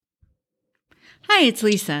Hi, it's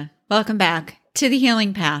Lisa. Welcome back to The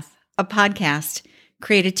Healing Path, a podcast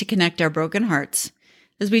created to connect our broken hearts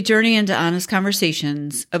as we journey into honest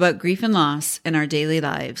conversations about grief and loss in our daily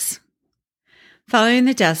lives. Following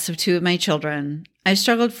the deaths of two of my children, I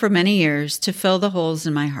struggled for many years to fill the holes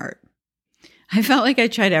in my heart. I felt like I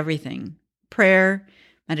tried everything: prayer,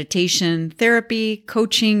 meditation, therapy,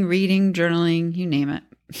 coaching, reading, journaling, you name it.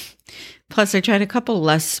 Plus, I tried a couple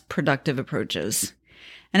less productive approaches.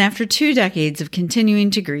 And after 2 decades of continuing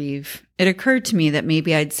to grieve, it occurred to me that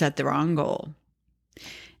maybe I'd set the wrong goal.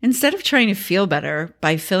 Instead of trying to feel better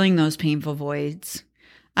by filling those painful voids,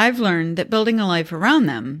 I've learned that building a life around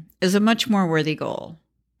them is a much more worthy goal.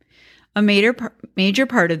 A major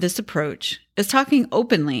part of this approach is talking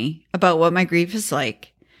openly about what my grief is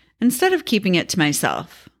like, instead of keeping it to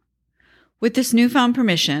myself. With this newfound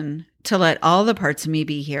permission to let all the parts of me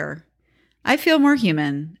be here, I feel more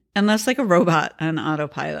human and less like a robot on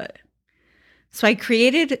autopilot. So I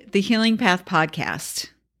created the Healing Path podcast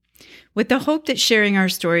with the hope that sharing our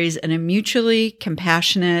stories in a mutually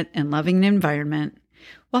compassionate and loving environment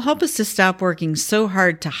will help us to stop working so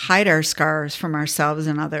hard to hide our scars from ourselves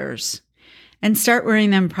and others and start wearing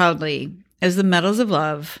them proudly as the medals of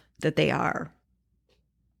love that they are.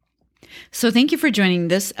 So thank you for joining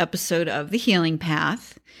this episode of The Healing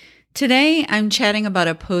Path. Today I'm chatting about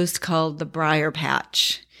a post called The Briar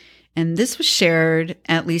Patch. And this was shared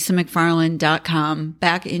at lisamcfarland.com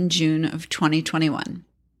back in June of 2021.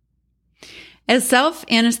 As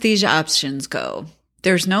self-anesthesia options go,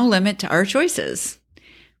 there's no limit to our choices.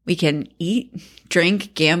 We can eat,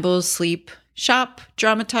 drink, gamble, sleep, shop,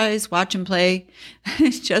 dramatize, watch and play,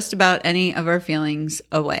 just about any of our feelings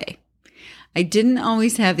away. I didn't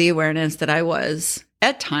always have the awareness that I was,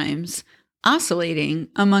 at times, oscillating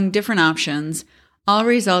among different options, all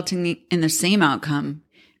resulting in the same outcome: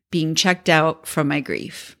 being checked out from my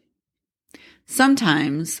grief.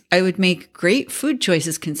 Sometimes I would make great food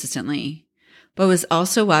choices consistently, but was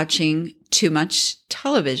also watching too much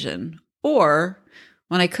television. Or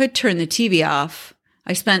when I could turn the TV off,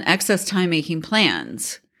 I spent excess time making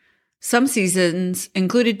plans. Some seasons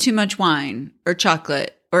included too much wine or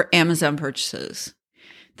chocolate or Amazon purchases.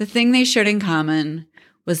 The thing they shared in common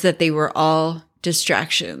was that they were all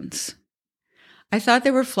distractions. I thought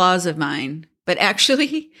they were flaws of mine, but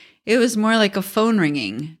actually, it was more like a phone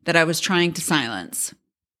ringing that I was trying to silence.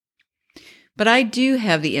 But I do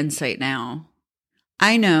have the insight now.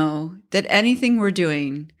 I know that anything we're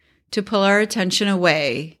doing to pull our attention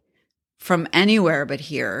away from anywhere but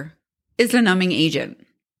here is a numbing agent.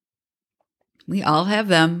 We all have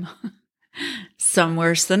them. Some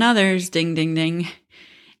worse than others, ding, ding, ding.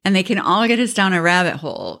 And they can all get us down a rabbit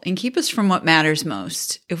hole and keep us from what matters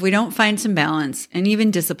most if we don't find some balance and even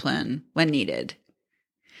discipline when needed.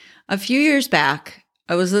 A few years back,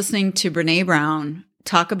 I was listening to Brene Brown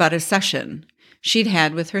talk about a session she'd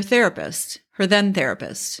had with her therapist, her then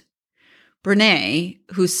therapist. Brene,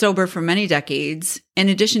 who's sober for many decades, in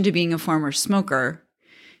addition to being a former smoker,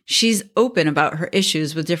 she's open about her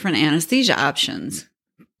issues with different anesthesia options,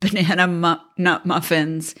 banana nut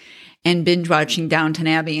muffins, and binge-watching Downton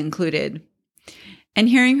Abbey included. And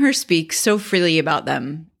hearing her speak so freely about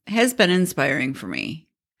them has been inspiring for me.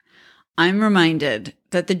 I'm reminded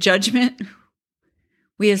that the judgment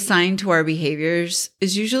we assign to our behaviors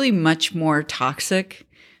is usually much more toxic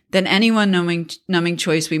than any one numbing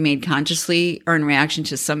choice we made consciously or in reaction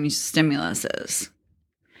to some stimulus is.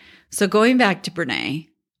 So going back to Brene,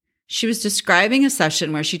 she was describing a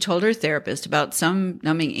session where she told her therapist about some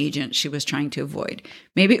numbing agent she was trying to avoid.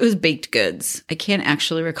 Maybe it was baked goods. I can't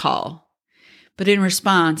actually recall. But in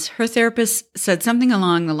response, her therapist said something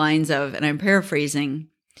along the lines of, and I'm paraphrasing,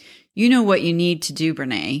 "You know what you need to do,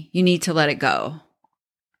 Brene. You need to let it go."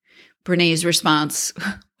 Brene's response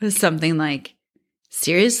was something like,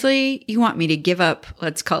 "Seriously? You want me to give up,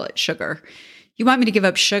 let's call it sugar. You want me to give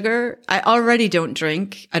up sugar? I already don't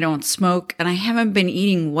drink, I don't smoke, and I haven't been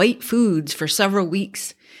eating white foods for several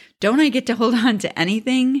weeks. Don't I get to hold on to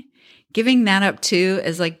anything? Giving that up too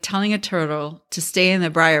is like telling a turtle to stay in the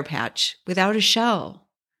briar patch without a shell."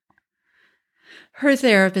 Her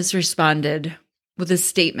therapist responded with a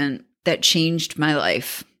statement that changed my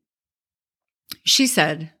life. She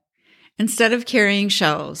said, instead of carrying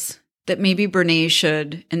shells, that maybe Brene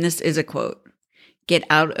should, and this is a quote, "get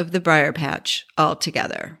out of the briar patch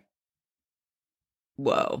altogether."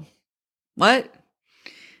 Whoa. What?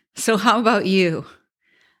 So how about you?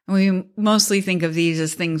 We mostly think of these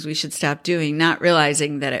as things we should stop doing, not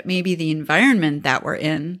realizing that it may be the environment that we're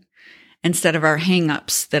in instead of our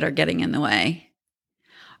hang-ups that are getting in the way.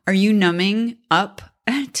 Are you numbing up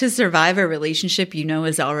to survive a relationship you know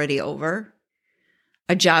is already over?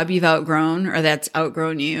 a job you've outgrown or that's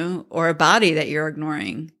outgrown you, or a body that you're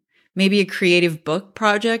ignoring. Maybe a creative book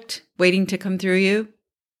project waiting to come through you.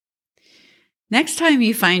 Next time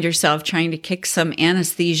you find yourself trying to kick some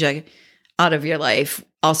anesthesia out of your life,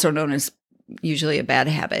 also known as usually a bad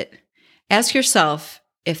habit, ask yourself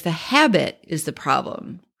if the habit is the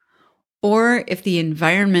problem or if the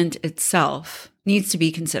environment itself needs to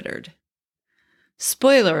be considered.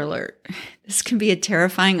 Spoiler alert, this can be a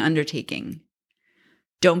terrifying undertaking.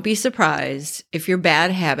 Don't be surprised if your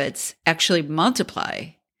bad habits actually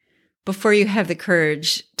multiply before you have the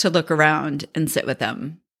courage to look around and sit with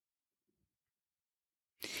them.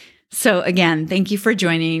 So again, thank you for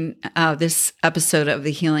joining this episode of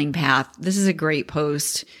The Healing Path. This is a great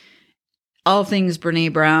post. All things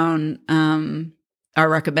Brené Brown are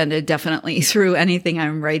recommended definitely through anything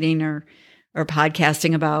I'm writing or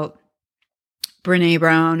podcasting about. Brené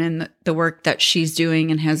Brown and the work that she's doing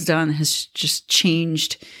and has done has just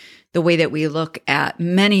changed the way that we look at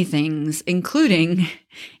many things, including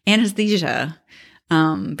anesthesia.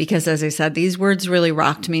 Because as I said, these words really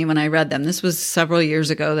rocked me when I read them. This was several years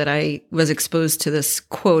ago that I was exposed to this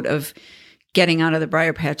quote of getting out of the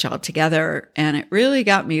Briar Patch altogether. And it really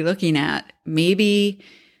got me looking at maybe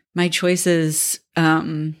my choices, these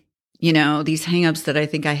hangups that I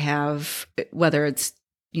think I have, whether it's,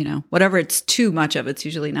 whatever it's too much of, it's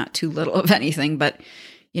usually not too little of anything, but,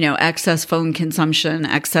 excess phone consumption,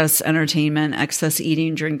 excess entertainment, excess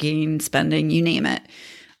eating, drinking, spending, you name it.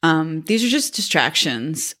 These are just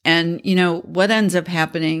distractions. And, what ends up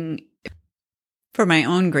happening for my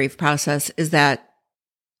own grief process is that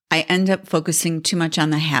I end up focusing too much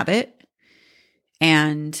on the habit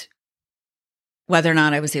and whether or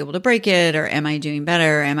not I was able to break it, or am I doing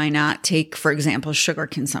better? Am I not? Take, for example, sugar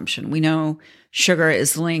consumption. We know sugar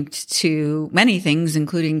is linked to many things,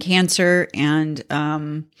 including cancer and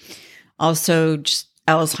also just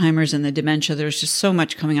Alzheimer's and the dementia. There's just so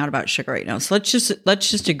much coming out about sugar right now. So let's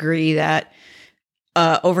just agree that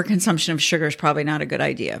overconsumption of sugar is probably not a good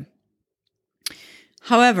idea.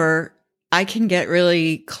 However, I can get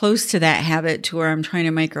really close to that habit to where I'm trying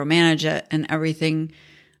to micromanage it and everything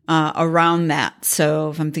around that. So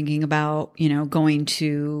if I'm thinking about, going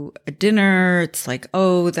to a dinner, it's like,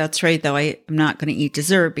 oh, that's right, though I'm not going to eat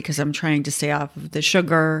dessert because I'm trying to stay off of the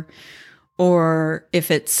sugar. Or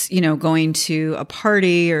if it's, going to a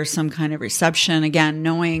party or some kind of reception, again,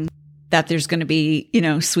 knowing that there's going to be,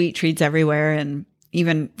 sweet treats everywhere, and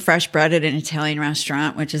even fresh bread at an Italian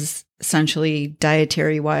restaurant, which is essentially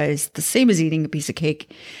dietary wise the same as eating a piece of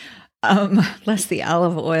cake, less the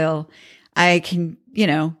olive oil. I can,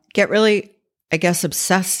 get really, I guess,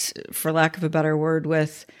 obsessed, for lack of a better word,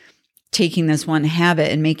 with taking this one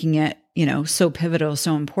habit and making it, so pivotal,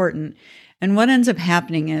 so important. And what ends up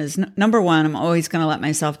happening is, number one, I'm always going to let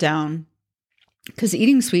myself down because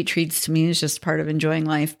eating sweet treats to me is just part of enjoying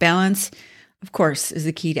life. Balance, of course, is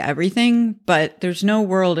the key to everything, but there's no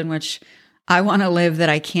world in which I want to live that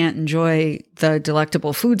I can't enjoy the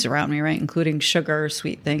delectable foods around me, right? Including sugar,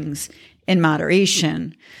 sweet things in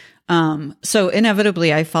moderation. So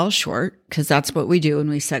inevitably I fall short because that's what we do when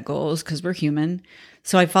we set goals because we're human.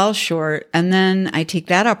 So I fall short, and then I take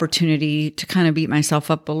that opportunity to kind of beat myself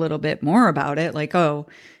up a little bit more about it. Like, oh,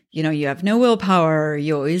 you have no willpower,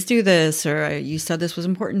 you always do this, or you said this was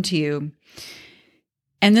important to you.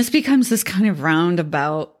 And this becomes this kind of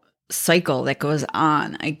roundabout cycle that goes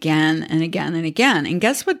on again and again and again. And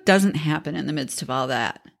guess what doesn't happen in the midst of all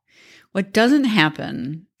that? What doesn't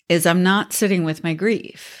happen is I'm not sitting with my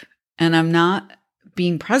grief and I'm not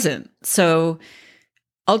being present. So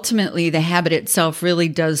ultimately, the habit itself really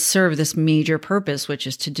does serve this major purpose, which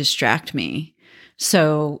is to distract me.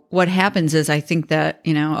 So what happens is I think that,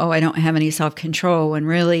 I don't have any self-control, when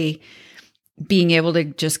really being able to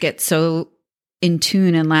just get so in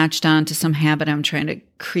tune and latched on to some habit I'm trying to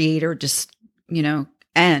create or just,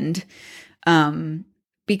 end,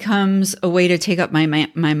 becomes a way to take up my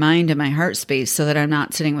mind and my heart space so that I'm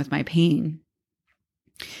not sitting with my pain.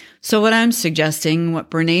 So what I'm suggesting,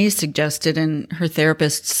 what Brené suggested and her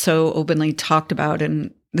therapist so openly talked about,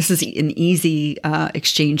 and this is an easy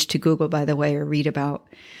exchange to Google, by the way, or read about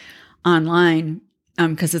online,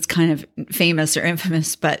 because it's kind of famous or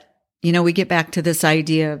infamous, but, we get back to this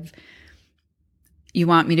idea of, you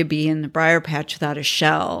want me to be in the briar patch without a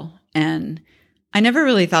shell. And I never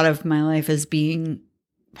really thought of my life as being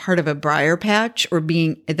part of a briar patch or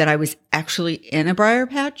being that I was actually in a briar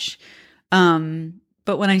patch.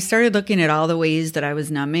 But when I started looking at all the ways that I was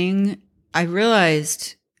numbing, I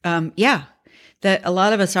realized, that a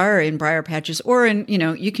lot of us are in briar patches, or in,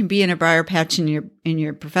 you can be in a briar patch in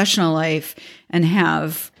your professional life and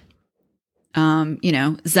have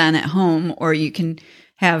zen at home, or you can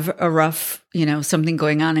have a rough, something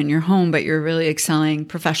going on in your home, but you're really excelling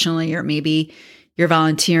professionally, or maybe you're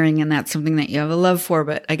volunteering and that's something that you have a love for.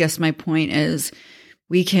 But I guess my point is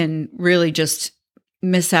we can really just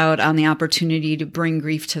miss out on the opportunity to bring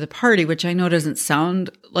grief to the party, which I know doesn't sound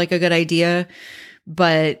like a good idea,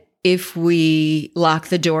 but if we lock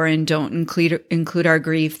the door and don't include our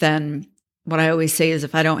grief, then what I always say is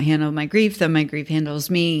if I don't handle my grief, then my grief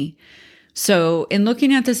handles me. So in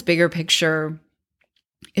looking at this bigger picture,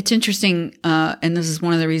 it's interesting, and this is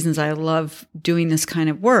one of the reasons I love doing this kind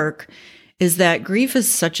of work, is that grief is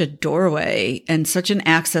such a doorway and such an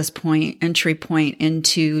access point, entry point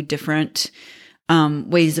into different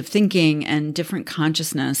ways of thinking and different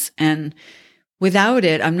consciousness. And without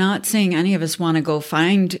it, I'm not saying any of us want to go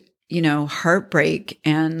find, heartbreak,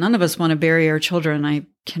 and none of us want to bury our children. I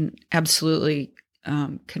can absolutely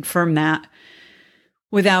confirm that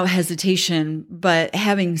without hesitation. But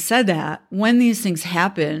having said that, when these things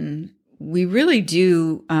happen, we really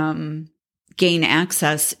do gain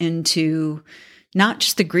access into not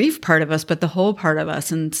just the grief part of us, but the whole part of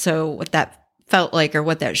us. And so what that felt like, or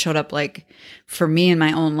what that showed up like for me in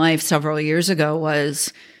my own life several years ago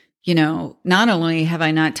was, not only have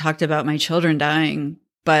I not talked about my children dying,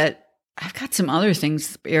 but I've got some other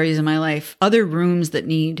things, areas in my life, other rooms that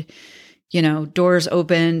need, doors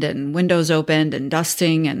opened and windows opened and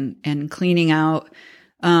dusting and cleaning out.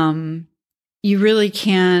 You really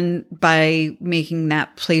can, by making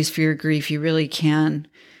that place for your grief, you really can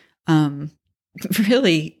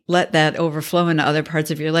really let that overflow into other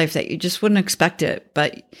parts of your life that you just wouldn't expect it.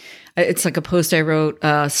 But it's like a post I wrote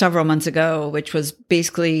several months ago, which was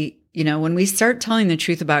basically, when we start telling the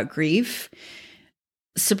truth about grief,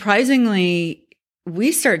 surprisingly,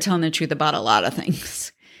 we start telling the truth about a lot of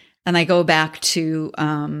things. And I go back to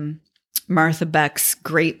Martha Beck's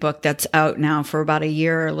great book that's out now for about a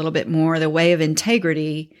year, a little bit more, The Way of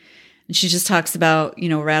Integrity. And she just talks about,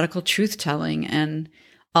 radical truth telling and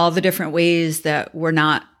all the different ways that we're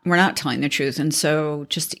not telling the truth. And so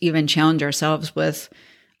just to even challenge ourselves with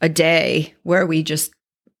a day where we just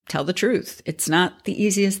tell the truth. It's not the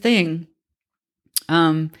easiest thing.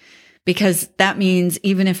 Because that means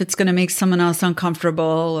even if it's going to make someone else uncomfortable,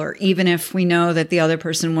 or even if we know that the other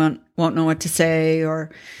person won't know what to say,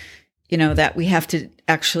 or, that we have to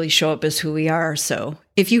actually show up as who we are. So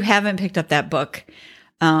if you haven't picked up that book,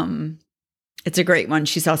 it's a great one.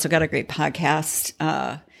 She's also got a great podcast.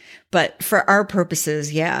 But for our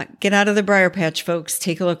purposes, get out of the Briar Patch, folks.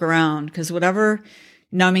 Take a look around, because whatever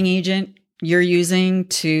numbing agent you're using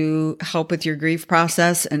to help with your grief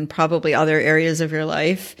process and probably other areas of your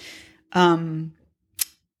life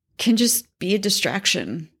can just be a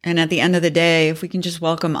distraction. And at the end of the day, if we can just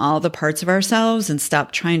welcome all the parts of ourselves and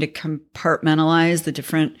stop trying to compartmentalize the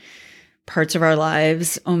different parts of our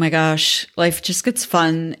lives, oh my gosh, life just gets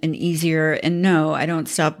fun and easier. And no, I don't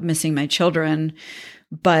stop missing my children,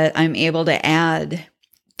 but I'm able to add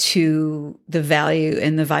to the value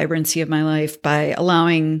and the vibrancy of my life by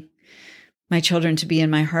allowing my children to be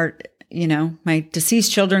in my heart, my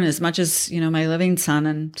deceased children as much as, my living son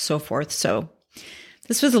and so forth. So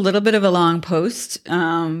this was a little bit of a long post,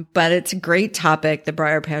 but it's a great topic, the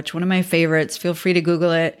Briar Patch, one of my favorites. Feel free to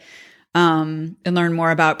Google it and learn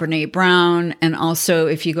more about Brene Brown. And also,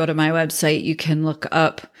 if you go to my website, you can look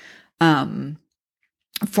up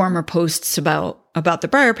former posts about the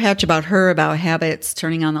Briar Patch, about her, about habits,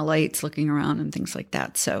 turning on the lights, looking around, and things like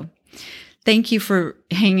that. So thank you for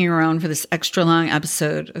hanging around for this extra long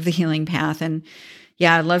episode of The Healing Path. And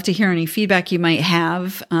I'd love to hear any feedback you might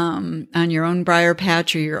have on your own Briar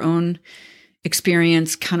Patch or your own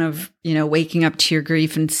experience, kind of, waking up to your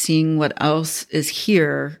grief and seeing what else is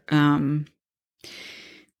here.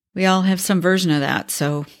 We all have some version of that.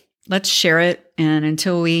 So let's share it. And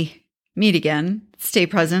until we meet again, stay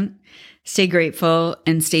present, stay grateful,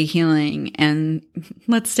 and stay healing. And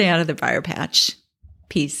let's stay out of the Briar Patch.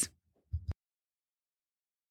 Peace.